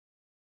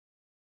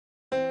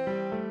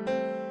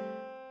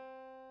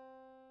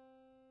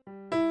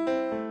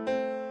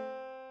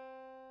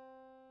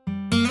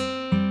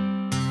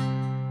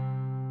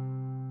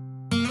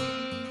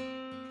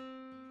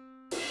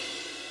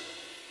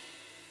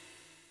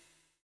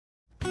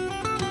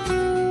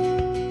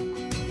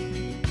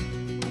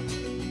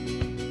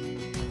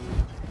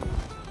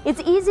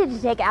It's easy to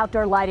take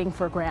outdoor lighting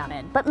for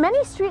granted, but many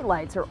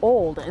streetlights are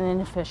old and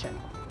inefficient.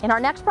 In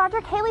our next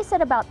project, Hailey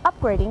set about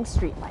upgrading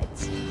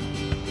streetlights.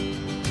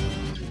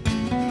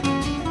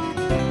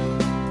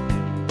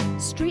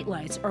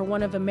 Streetlights are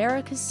one of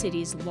America's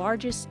city's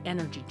largest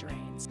energy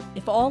drains.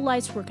 If all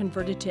lights were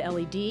converted to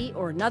LED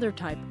or another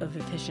type of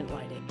efficient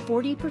lighting,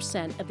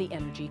 40% of the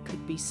energy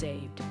could be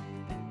saved.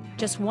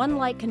 Just one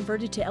light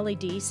converted to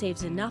LED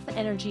saves enough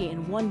energy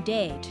in one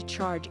day to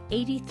charge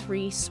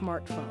 83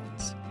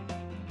 smartphones.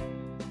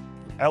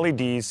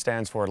 LED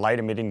stands for light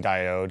emitting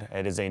diode.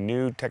 It is a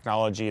new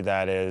technology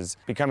that is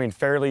becoming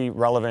fairly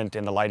relevant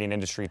in the lighting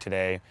industry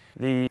today.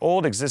 The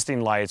old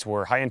existing lights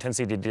were high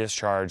intensity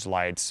discharge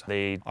lights.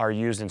 They are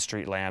used in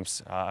street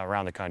lamps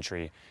around the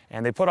country.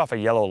 And they put off a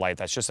yellow light.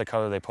 That's just the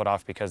color they put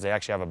off because they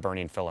actually have a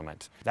burning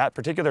filament. That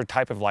particular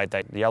type of light,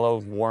 that yellow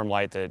warm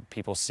light that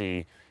people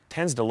see,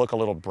 tends to look a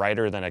little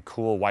brighter than a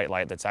cool white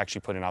light that's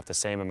actually putting off the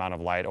same amount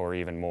of light or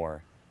even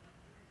more.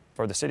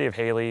 For the City of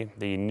Hailey,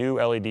 the new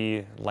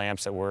LED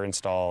lamps that were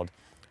installed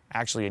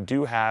actually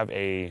do have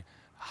a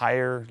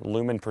higher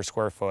lumen per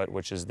square foot,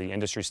 which is the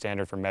industry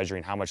standard for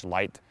measuring how much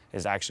light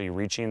is actually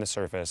reaching the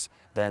surface,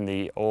 than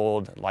the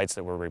old lights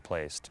that were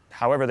replaced.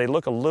 However, they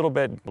look a little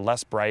bit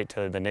less bright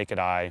to the naked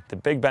eye. The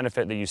big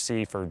benefit that you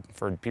see for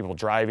people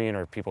driving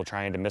or people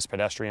trying to miss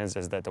pedestrians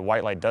is that the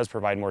white light does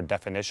provide more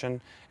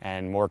definition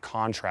and more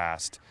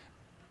contrast.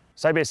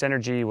 Site-based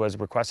energy was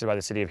requested by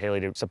the City of Hailey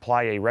to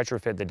supply a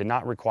retrofit that did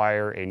not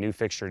require a new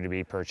fixture to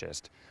be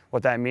purchased.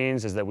 What that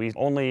means is that we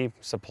only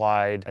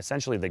supplied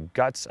essentially the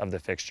guts of the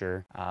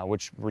fixture,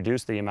 which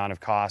reduced the amount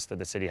of cost that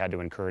the city had to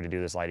incur to do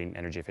this lighting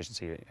energy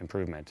efficiency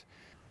improvement.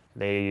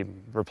 They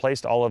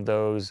replaced all of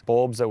those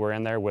bulbs that were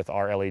in there with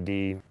our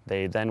LED.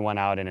 They then went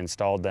out and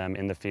installed them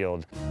in the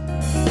field.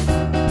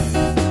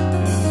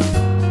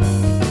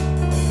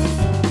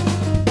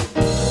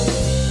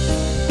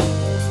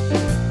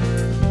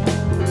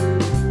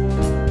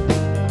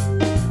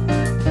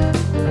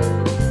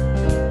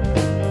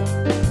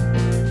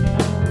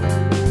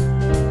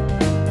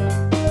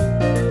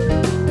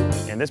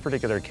 In this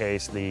particular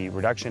case, the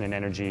reduction in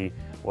energy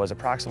was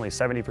approximately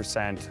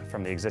 70%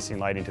 from the existing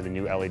lighting to the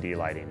new LED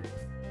lighting.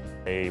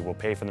 They will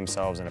pay for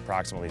themselves in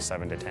approximately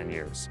 7 to 10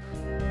 years.